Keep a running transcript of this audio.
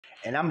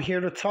and I'm here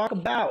to talk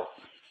about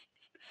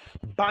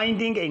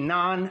binding a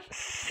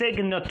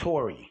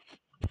non-signatory.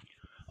 I'm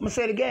going to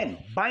say it again,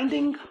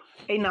 binding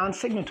a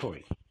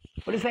non-signatory.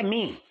 What does that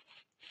mean?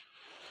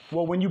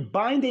 Well, when you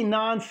bind a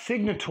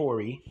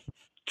non-signatory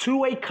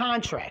to a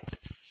contract,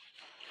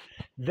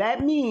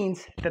 that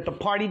means that the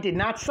party did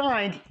not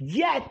sign,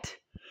 yet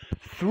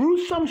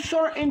through some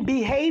certain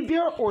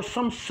behavior or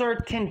some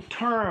certain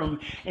term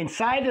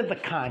inside of the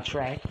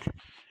contract,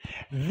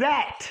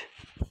 that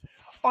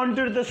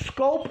under the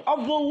scope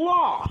of the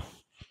law,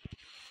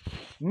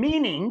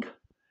 meaning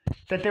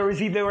that there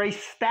is either a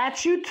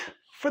statute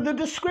for the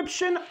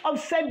description of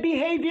said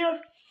behavior,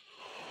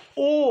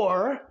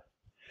 or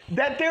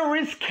that there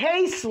is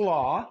case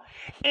law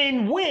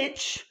in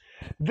which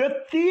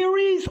the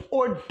theories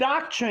or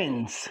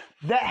doctrines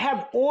that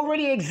have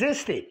already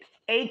existed,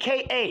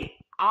 aka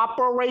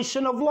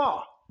operation of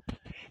law,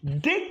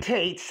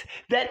 dictates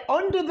that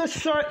under the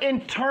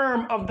certain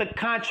term of the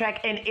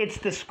contract and its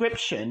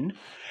description,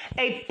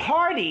 a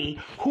party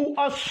who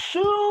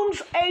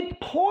assumes a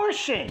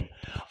portion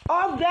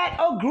of that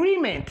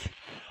agreement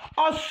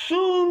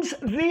assumes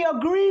the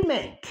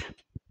agreement.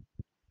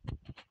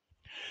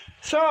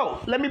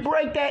 So let me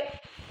break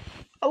that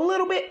a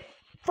little bit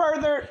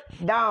further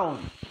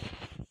down.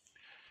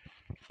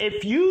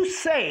 If you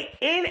say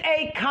in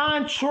a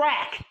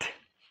contract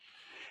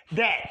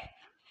that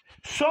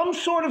some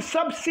sort of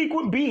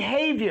subsequent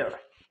behavior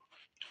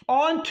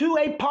onto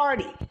a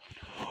party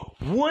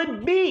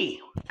would be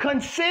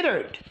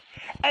considered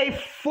a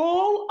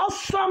full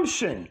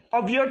assumption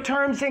of your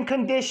terms and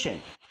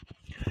conditions,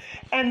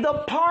 and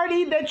the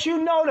party that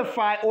you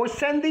notify or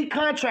send the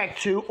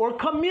contract to or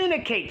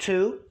communicate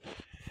to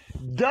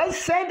does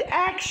said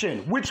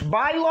action, which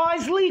by law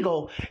is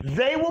legal,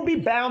 they will be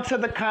bound to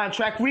the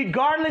contract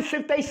regardless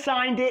if they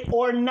signed it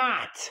or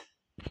not.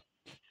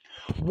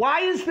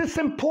 Why is this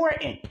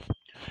important?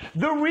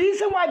 The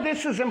reason why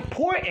this is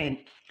important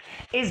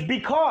is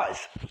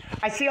because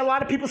I see a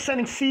lot of people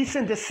sending cease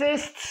and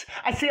desists.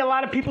 I see a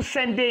lot of people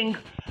sending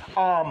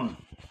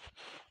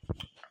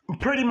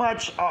pretty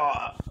much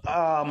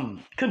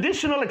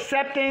conditional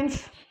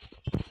acceptance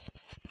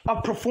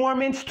of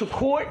performance to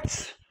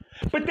courts,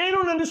 but they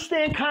don't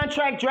understand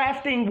contract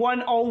drafting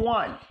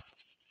 101.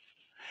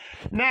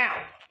 Now,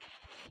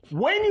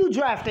 when you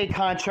draft a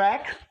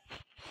contract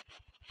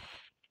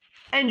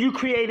and you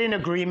create an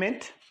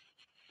agreement,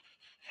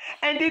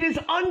 and it is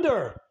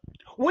under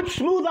what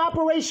smooth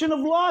operation of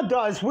law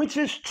does, which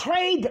is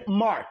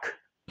trademark.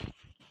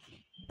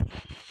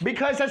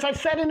 Because as I've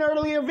said in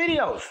earlier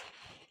videos,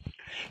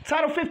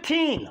 Title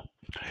 15,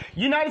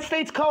 United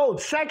States Code,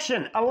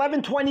 Section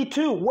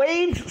 1122,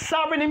 waives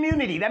sovereign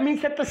immunity. That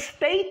means that the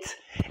state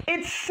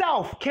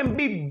itself can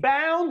be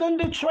bound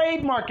under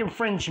trademark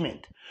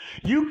infringement.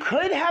 You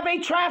could have a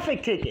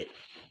traffic ticket,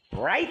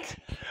 right?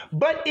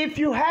 But if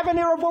you have an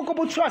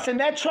irrevocable trust and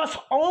that trust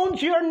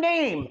owns your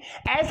name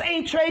as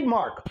a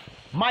trademark,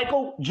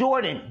 Michael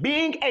Jordan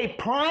being a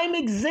prime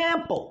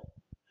example,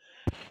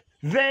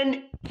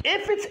 then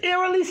if it's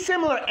eerily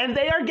similar and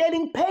they are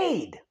getting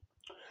paid,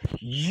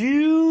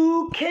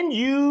 you can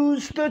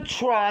use the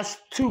trust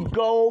to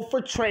go for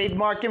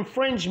trademark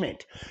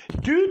infringement.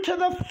 Due to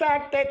the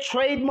fact that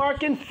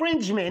trademark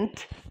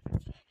infringement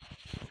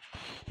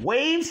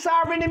waives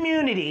sovereign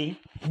immunity,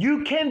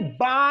 you can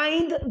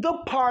bind the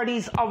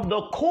parties of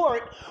the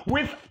court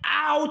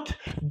without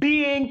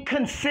being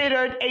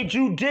considered a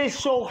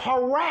judicial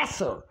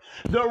harasser.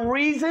 The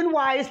reason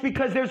why is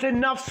because there's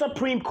enough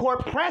Supreme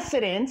Court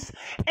precedents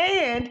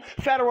and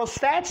federal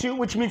statute,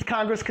 which means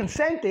Congress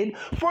consented,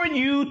 for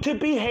you to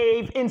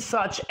behave in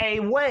such a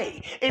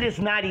way. It is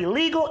not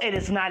illegal. It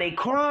is not a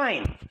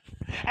crime.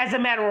 As a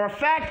matter of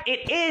fact,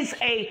 it is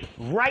a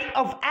right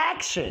of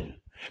action,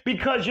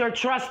 because your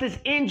trust is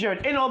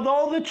injured. And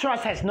although the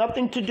trust has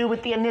nothing to do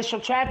with the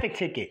initial traffic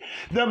ticket,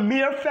 the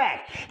mere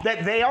fact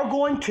that they are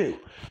going to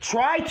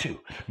try to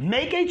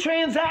make a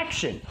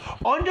transaction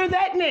under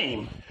that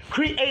name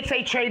creates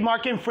a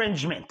trademark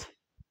infringement.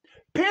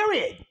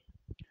 Period.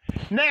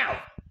 Now,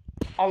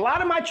 a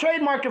lot of my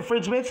trademark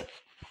infringements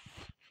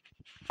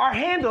are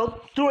handled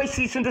through a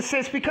cease and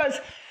desist, because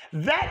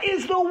that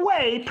is the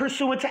way,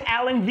 pursuant to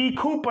Allen v.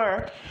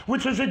 Cooper,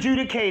 which was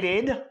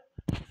adjudicated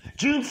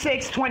June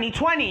 6,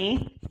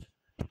 2020,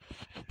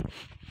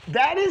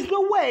 that is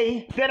the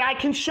way that I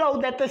can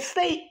show that the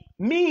state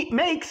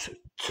makes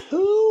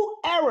two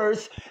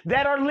errors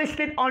that are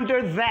listed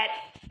under that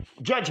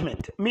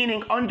judgment,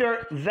 meaning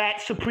under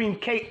that Supreme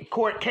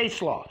Court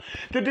case law.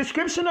 The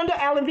description under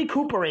Allen v.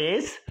 Cooper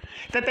is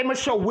that they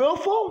must show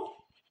willful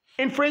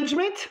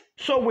infringement.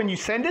 So when you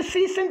send a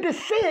cease and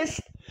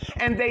desist,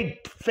 and they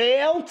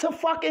fail to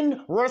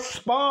fucking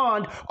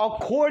respond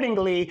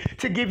accordingly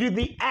to give you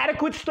the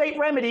adequate state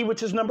remedy,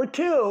 which is number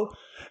 2,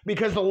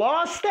 because the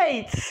law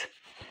states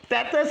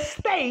that the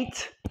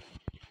state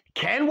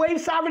can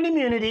waive sovereign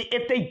immunity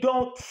if they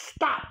don't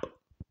stop.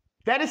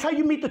 That is how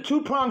you meet the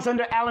 2 prongs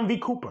under Allen v.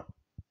 Cooper.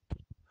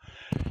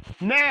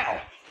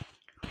 Now,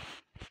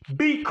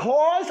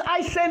 because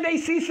I send a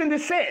cease and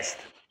desist,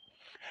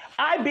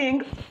 I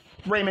being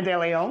Raymond De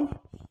Leon.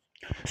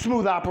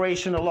 Smooth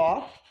operation of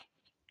law.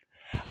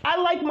 I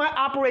like my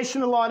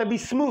operation of law to be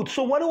smooth.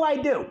 So what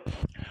do?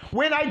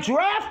 When I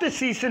draft a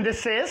cease and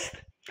desist,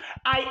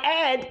 I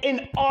add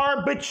an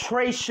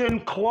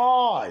arbitration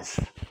clause.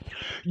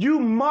 You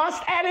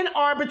must add an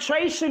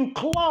arbitration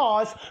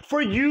clause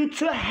for you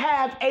to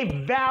have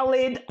a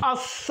valid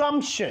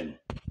assumption.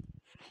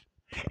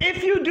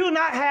 If you do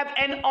not have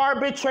an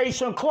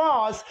arbitration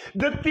clause,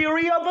 the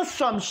theory of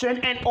assumption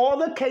and all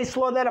the case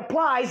law that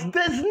applies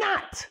does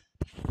not.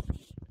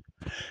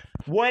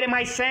 What am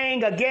I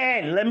saying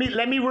again? Let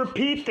me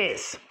repeat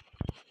this.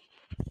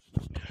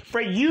 For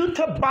you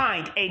to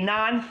bind a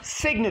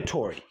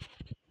non-signatory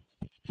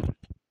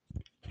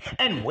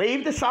and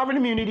waive the sovereign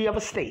immunity of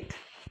a state,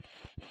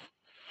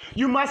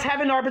 you must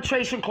have an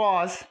arbitration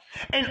clause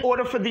in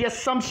order for the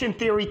assumption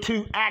theory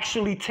to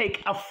actually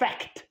take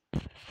effect.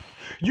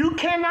 You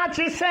cannot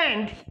just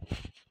send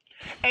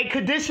a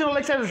conditional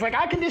acceptance, like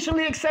I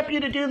conditionally accept you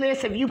to do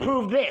this if you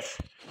prove this,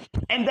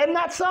 and then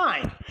not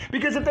sign.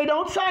 Because if they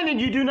don't sign and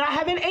you do not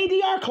have an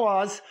ADR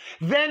clause,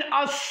 then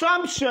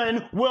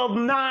assumption will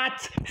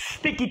not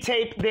sticky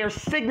tape their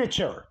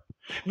signature.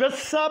 The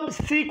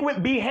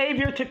subsequent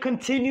behavior to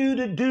continue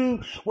to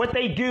do what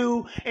they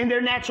do in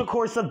their natural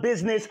course of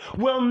business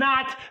will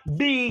not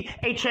be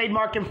a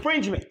trademark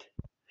infringement.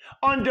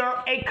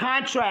 Under a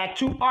contract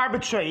to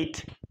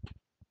arbitrate,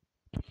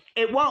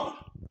 it won't.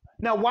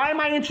 Now, why am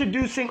I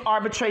introducing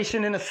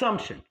arbitration and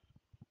assumption?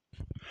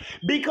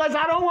 Because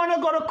I don't want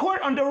to go to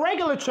court under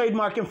regular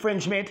trademark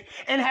infringement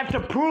and have to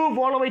prove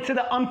all the way to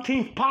the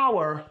umpteenth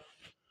power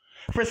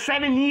for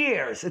 7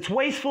 years. It's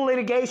wasteful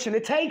litigation.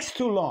 It takes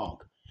too long.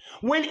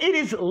 When it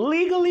is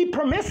legally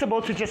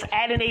permissible to just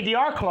add an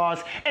ADR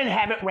clause and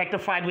have it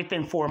rectified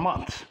within 4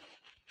 months.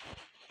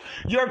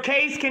 Your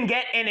case can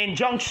get an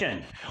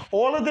injunction.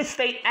 All of the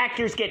state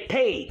actors get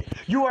paid.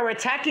 You are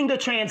attacking the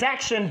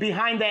transaction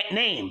behind that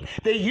name.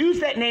 They use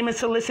that name and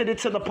solicit it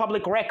to the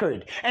public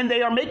record, and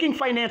they are making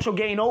financial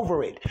gain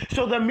over it.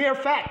 So the mere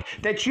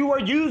fact that you are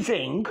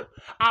using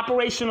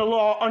operational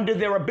law under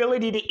their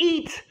ability to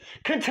eat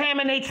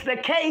contaminates the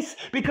case,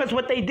 because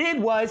what they did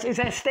is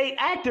as state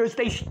actors,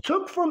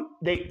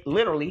 they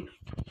literally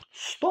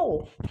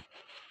stole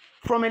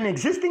from an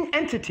existing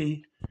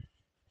entity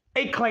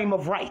a claim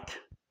of right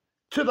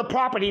to the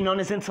property known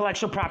as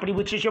intellectual property,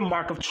 which is your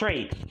mark of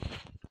trade.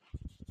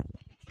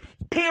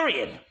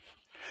 Period.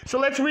 So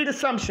let's read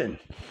assumption,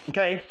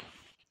 okay?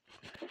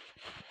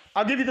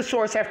 I'll give you the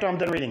source after I'm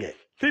done reading it.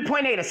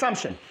 3.8,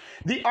 assumption.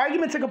 The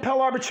argument to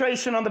compel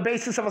arbitration on the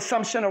basis of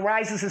assumption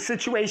arises in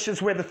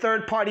situations where the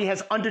third party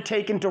has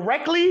undertaken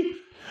directly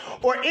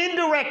or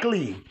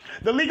indirectly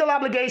the legal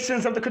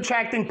obligations of the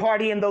contracting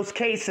party in those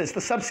cases.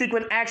 The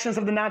subsequent actions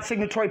of the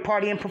non-signatory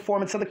party in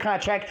performance of the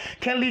contract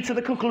can lead to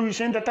the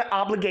conclusion that the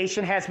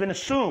obligation has been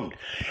assumed.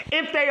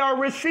 If they are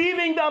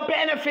receiving the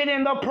benefit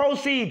and the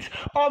proceeds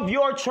of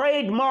your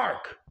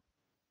trademark,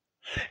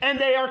 and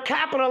they are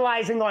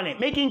capitalizing on it,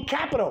 making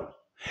capital,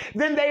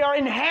 then they are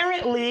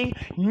inherently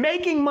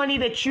making money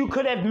that you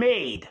could have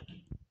made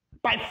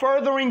by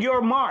furthering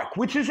your mark,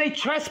 which is a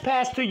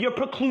trespass to your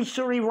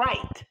preclusory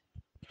right.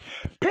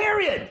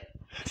 Period.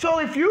 So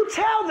if you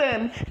tell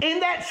them in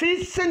that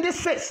cease and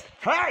desist,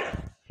 hey,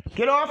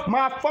 get off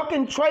my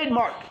fucking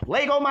trademark,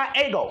 Lego my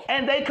ego,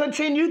 and they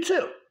continue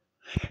to,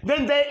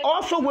 then they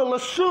also will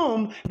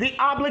assume the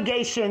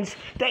obligations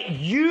that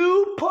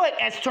you put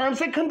as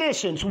terms and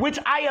conditions, which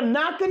I am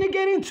not going to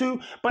get into,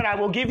 but I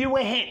will give you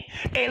a hint.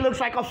 It looks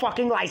like a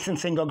fucking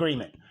licensing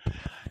agreement.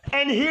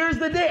 And here's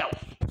the deal.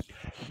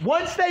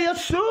 Once they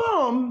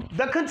assume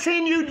the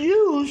continued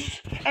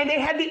use and they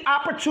had the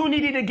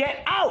opportunity to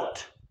get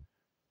out,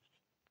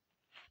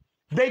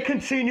 they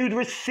continued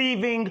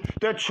receiving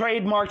the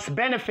trademark's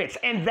benefits,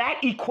 and that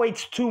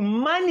equates to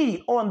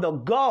money on the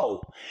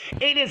go.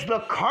 It is the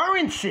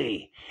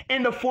currency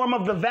in the form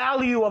of the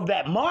value of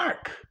that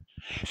mark.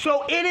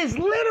 So it is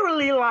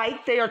literally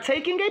like they are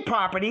taking a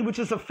property, which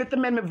is a Fifth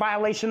Amendment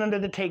violation under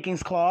the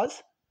Takings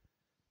Clause,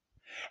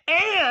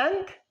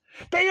 and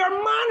they are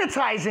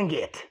monetizing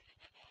it.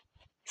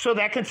 So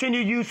that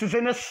continued use is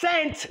an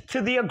assent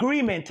to the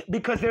agreement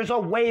because there's a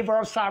waiver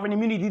of sovereign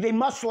immunity. They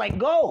must let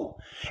go.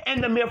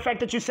 And the mere fact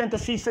that you sent a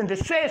cease and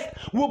desist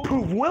will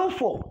prove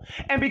willful.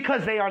 And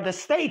because they are the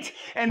state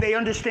and they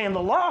understand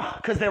the law,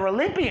 because they're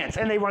Olympians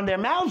and they run their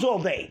mouths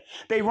all day.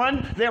 They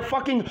run their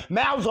fucking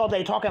mouths all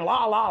day talking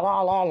law, law,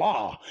 law, law,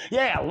 law.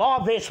 Yeah,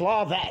 law this,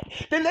 law that.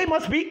 Then they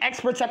must be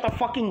experts at the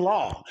fucking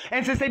law.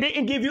 And since they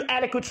didn't give you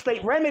adequate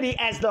state remedy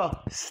as the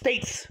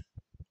state's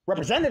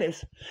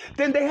representatives,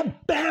 then they have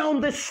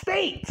bound the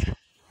state.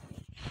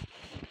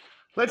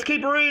 Let's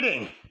keep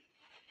reading.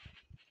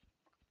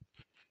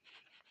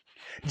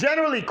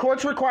 Generally,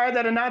 courts require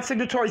that a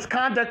non-signatory's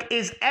conduct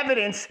is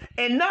evidence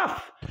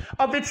enough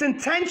of its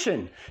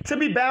intention to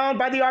be bound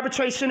by the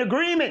arbitration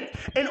agreement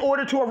in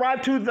order to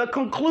arrive to the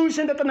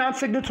conclusion that the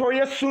non-signatory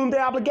assumed the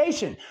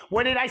obligation.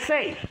 What did I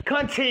say?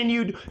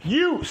 Continued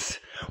use.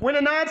 when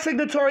a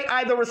non-signatory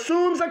either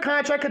assumes a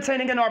contract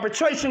containing an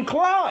arbitration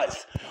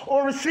clause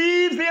or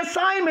receives the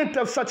assignment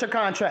of such a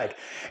contract.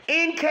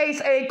 In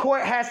case a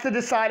court has to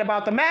decide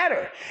about the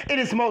matter,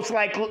 it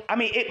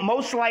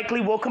most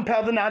likely will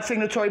compel the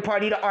non-signatory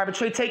party to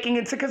arbitrate, taking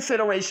into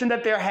consideration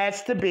that there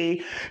has to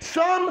be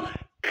some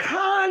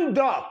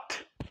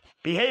conduct.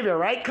 Behavior,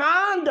 right?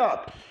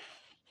 Conduct.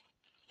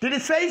 Did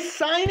it say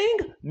signing?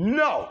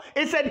 No.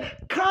 It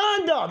said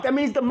conduct. That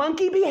means the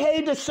monkey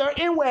behaved a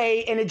certain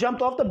way and it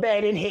jumped off the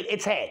bed and hit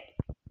its head.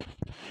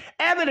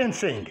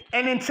 Evidencing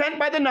an intent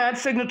by the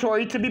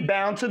non-signatory to be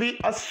bound to the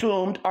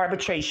assumed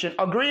arbitration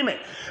agreement.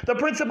 The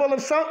principle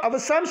of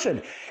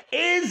assumption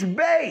is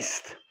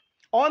based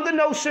on the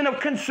notion of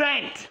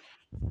consent.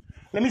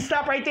 Let me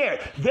stop right there.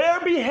 Their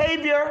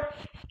behavior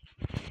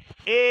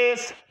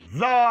is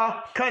the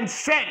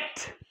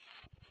consent,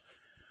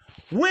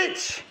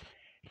 which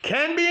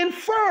can be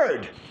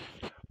inferred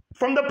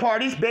from the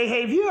party's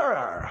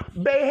behavior.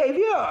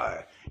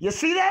 You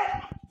see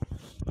that?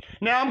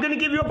 Now I'm going to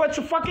give you a bunch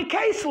of fucking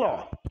case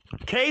law.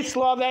 Case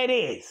law, that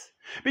is.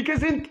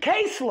 Because in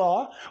case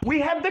law, we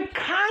have the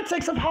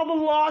context of how the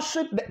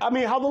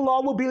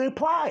law will be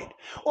applied,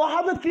 or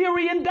how the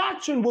theory and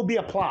doctrine will be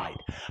applied,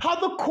 how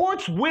the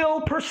courts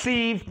will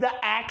perceive the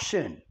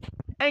action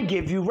and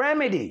give you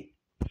remedy.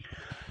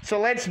 So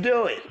let's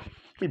do it.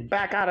 Let me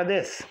back out of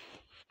this.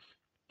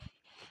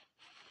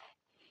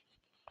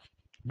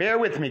 Bear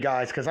with me,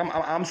 guys, because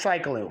I'm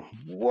cycling.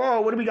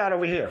 Whoa, what do we got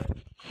over here?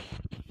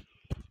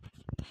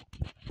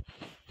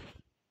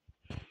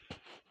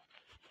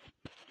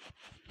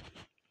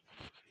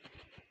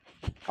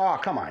 Oh,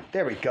 come on.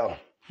 There we go.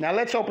 Now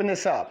let's open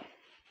this up.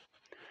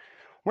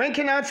 When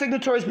can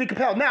non-signatories be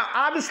compelled? Now,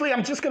 obviously,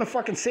 I'm just going to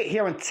fucking sit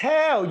here and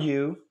tell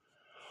you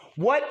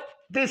what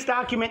this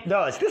document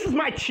does. This is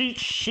my cheat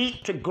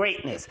sheet to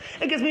greatness.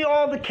 It gives me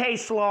all the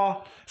case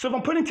law. So if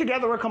I'm putting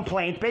together a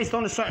complaint based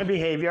on a certain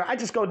behavior, I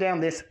just go down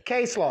this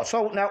case law.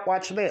 So now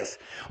watch this.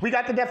 We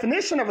got the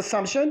definition of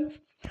assumption,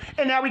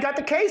 and now we got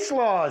the case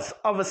laws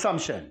of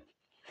assumption.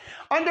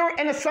 Under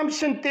an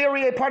assumption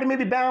theory, a party may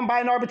be bound by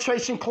an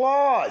arbitration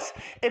clause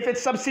if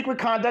its subsequent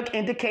conduct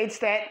indicates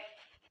that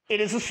it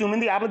is assuming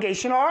the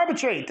obligation to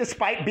arbitrate,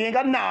 despite being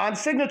a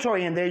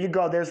non-signatory. And there you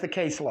go. There's the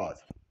case laws.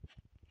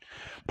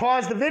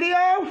 Pause the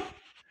video,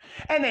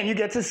 and then you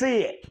get to see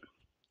it.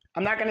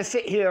 I'm not going to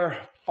sit here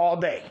all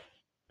day.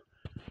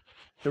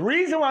 The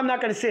reason why I'm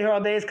not going to sit here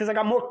all day is because I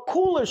got more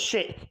cooler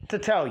shit to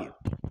tell you.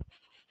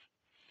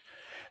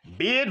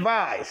 Be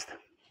advised.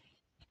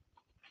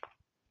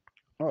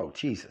 Oh,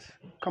 Jesus.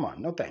 Come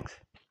on. No thanks.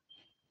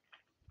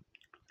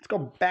 Let's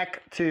go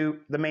back to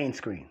the main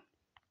screen.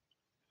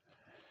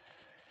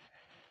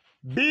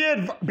 Be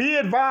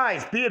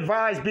advised. Be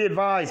advised. Be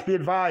advised. Be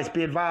advised.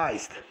 Be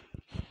advised.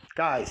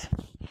 Guys,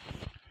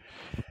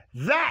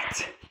 that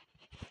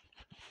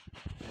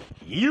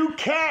you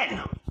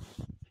can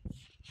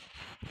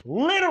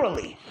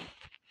literally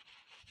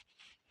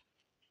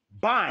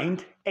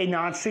bind a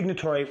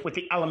non-signatory with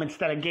the elements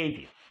that I gave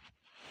you.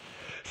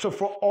 So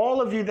for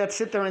all of you that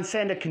sit there and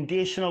send a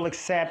conditional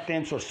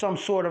acceptance or some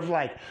sort of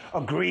like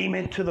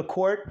agreement to the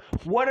court,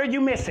 what are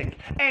you missing?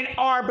 An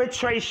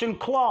arbitration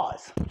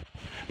clause.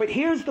 But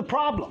here's the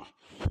problem.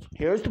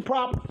 Here's the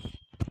problem.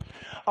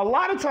 A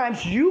lot of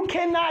times you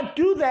cannot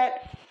do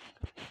that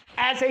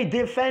as a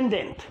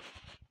defendant.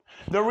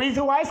 The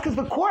reason why is because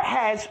the court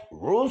has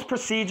rules,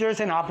 procedures,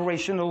 and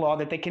operational law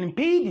that they can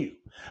impede you.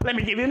 Let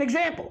me give you an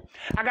example.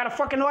 I got a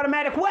fucking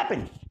automatic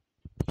weapon.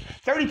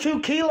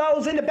 32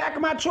 kilos in the back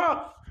of my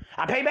trunk.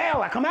 I pay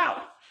bail, I come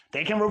out.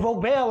 They can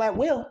revoke bail at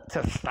will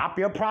to stop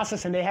your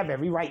process, and they have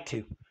every right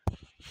to.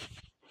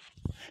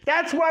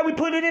 That's why we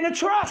put it in a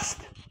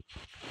trust.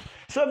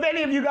 So if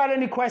any of you got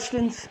any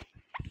questions,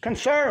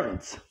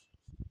 concerns,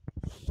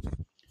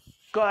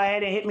 go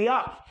ahead and hit me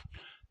up.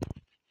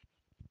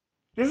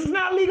 This is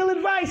not legal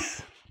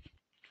advice,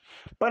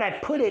 but I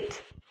put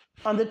it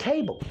on the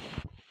table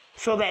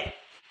so that,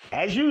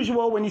 as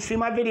usual, when you see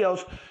my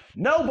videos,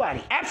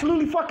 nobody,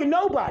 absolutely fucking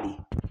nobody,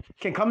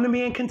 can come to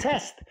me and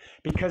contest,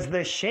 because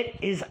the shit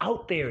is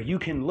out there. You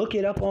can look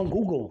it up on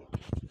Google.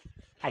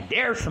 I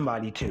dare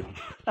somebody to.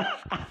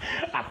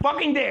 I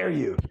fucking dare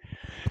you.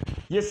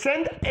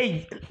 Listen,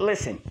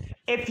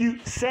 if you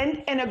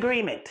send an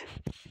agreement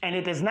and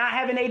it does not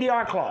have an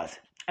ADR clause,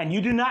 and you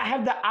do not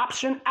have the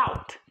option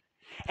out,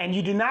 and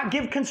you do not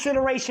give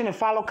consideration and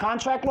follow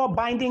contract law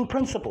binding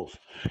principles,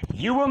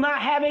 you will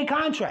not have a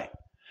contract.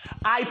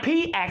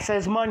 IP acts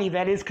as money,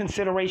 that is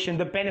consideration,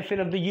 the benefit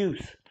of the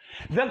use.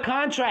 The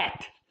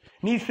contract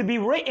needs to be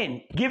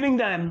written, giving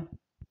them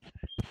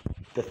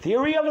the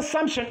theory of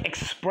assumption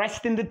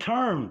expressed in the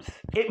terms.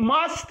 It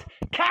must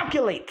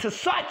calculate to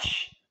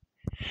such.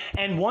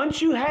 And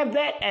once you have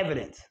that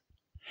evidence,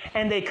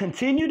 and they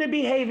continue to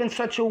behave in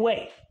such a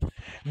way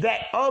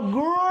that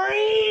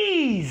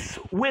agrees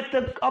with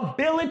the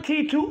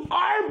ability to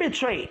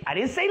arbitrate, I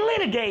didn't say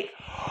litigate,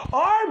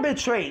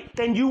 arbitrate,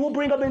 then you will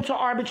bring them into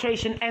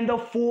arbitration and the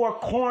four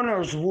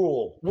corners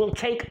rule will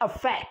take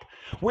effect,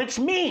 which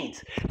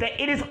means that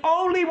it is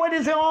only what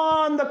is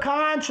on the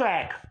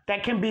contract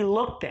that can be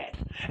looked at,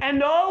 and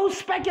no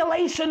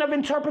speculation of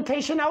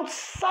interpretation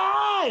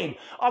outside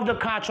of the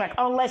contract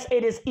unless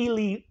it is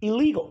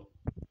illegal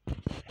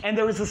and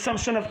there is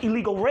assumption of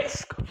illegal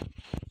risk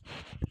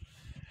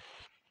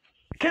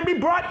can be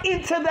brought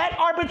into that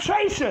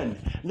arbitration.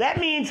 That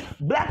means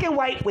black and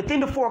white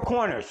within the four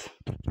corners.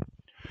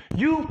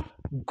 You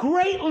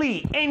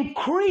greatly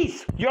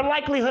increase your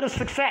likelihood of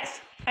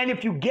success. And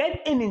if you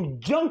get an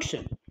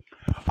injunction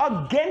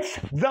against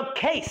the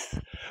case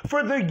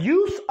for the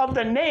use of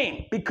the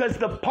name, because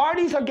the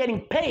parties are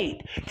getting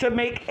paid to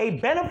make a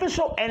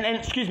beneficial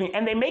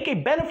and they make a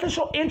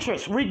beneficial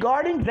interest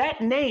regarding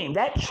that name,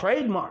 that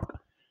trademark,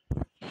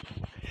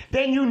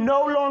 then you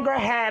no longer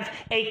have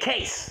a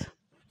case.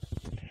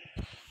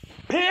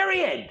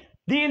 Period.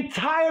 The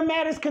entire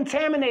matter is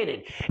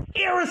contaminated,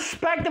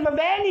 irrespective of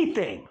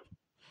anything.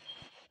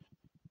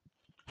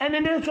 And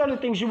then there's other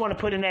things you want to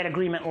put in that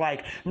agreement,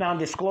 like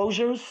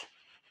non-disclosures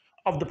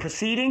of the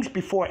proceedings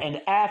before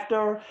and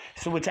after,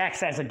 so which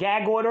acts as a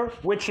gag order,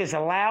 which is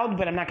allowed,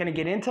 but I'm not going to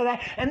get into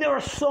that. And there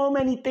are so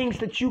many things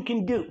that you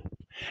can do.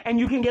 And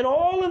you can get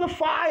all of the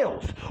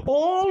files,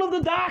 all of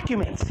the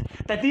documents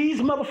that these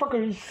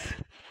motherfuckers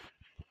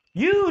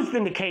used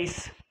in the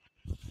case,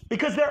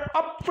 because they're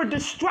up for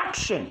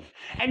destruction.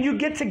 And you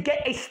get to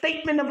get a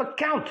statement of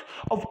account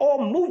of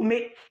all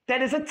movement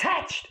that is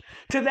attached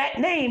to that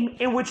name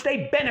in which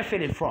they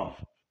benefited from.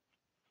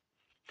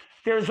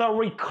 There's a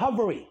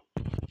recovery.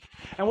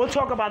 And we'll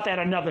talk about that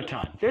another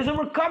time. There's a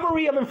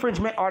recovery of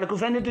infringement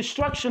articles and the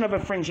destruction of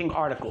infringing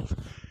articles.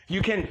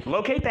 You can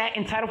locate that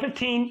in Title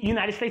 15,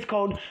 United States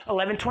Code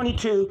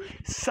 1122,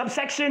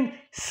 subsection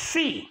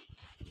C.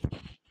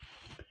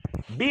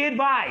 Be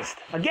advised.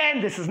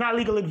 Again, this is not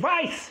legal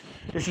advice.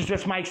 This is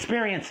just my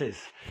experiences.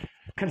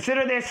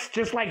 Consider this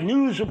just like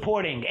news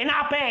reporting, an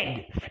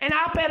op-ed, an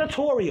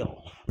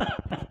op-editorial.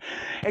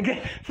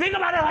 Again, think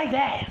about it like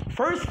that.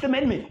 First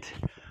Amendment.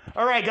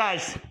 All right,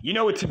 guys, you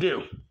know what to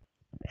do.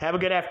 Have a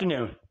good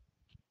afternoon.